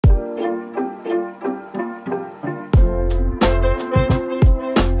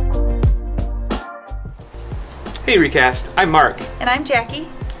Hey Recast, I'm Mark. And I'm Jackie.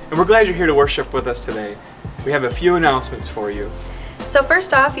 And we're glad you're here to worship with us today. We have a few announcements for you. So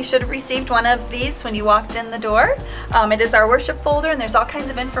first off, you should have received one of these when you walked in the door. It is our worship folder, and there's all kinds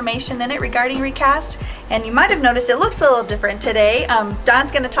of information in it regarding Recast. And you might have noticed it looks a little different today.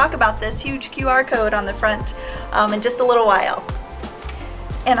 Don's going to talk about this huge QR code on the front in just a little while.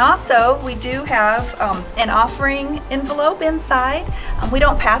 And also, we do have an offering envelope inside. We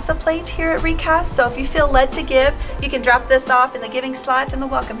don't pass a plate here at Recast, so if you feel led to give, you can drop this off in the giving slot in the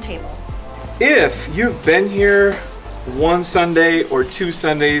welcome table. If you've been here one Sunday or 2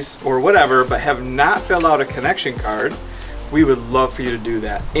 Sundays or whatever, but have not filled out a connection card, we would love for you to do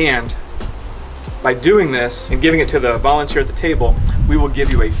that. And by doing this and giving it to the volunteer at the table, we will give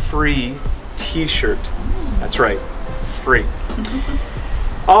you a free t-shirt. That's right, free.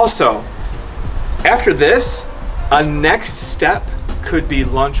 Also, after this, a next step could be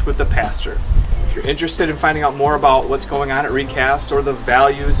lunch with the pastor. If you're interested in finding out more about what's going on at Recast or the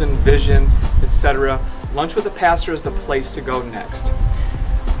values and vision, etc., lunch with the pastor is the place to go next.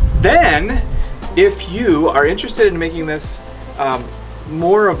 Then, if you are interested in making this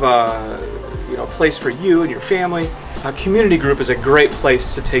more of a place for you and your family, a community group is a great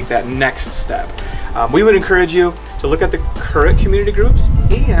place to take that next step. We would encourage you to look at the current community groups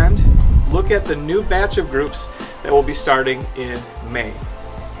and look at the new batch of groups that will be starting in May.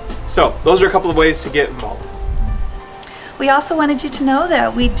 So those are a couple of ways to get involved. We also wanted you to know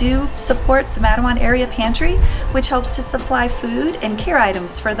that we do support the Matawan Area Pantry, which helps to supply food and care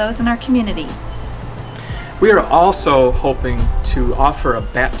items for those in our community. We are also hoping to offer a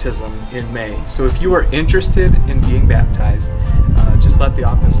baptism in May. So if you are interested in being baptized, just let the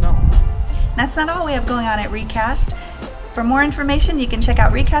office know. That's not all we have going on at Recast. For more information, you can check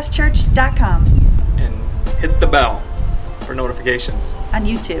out recastchurch.com. And hit the bell for notifications. On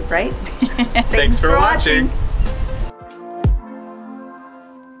YouTube, right? Thanks for watching.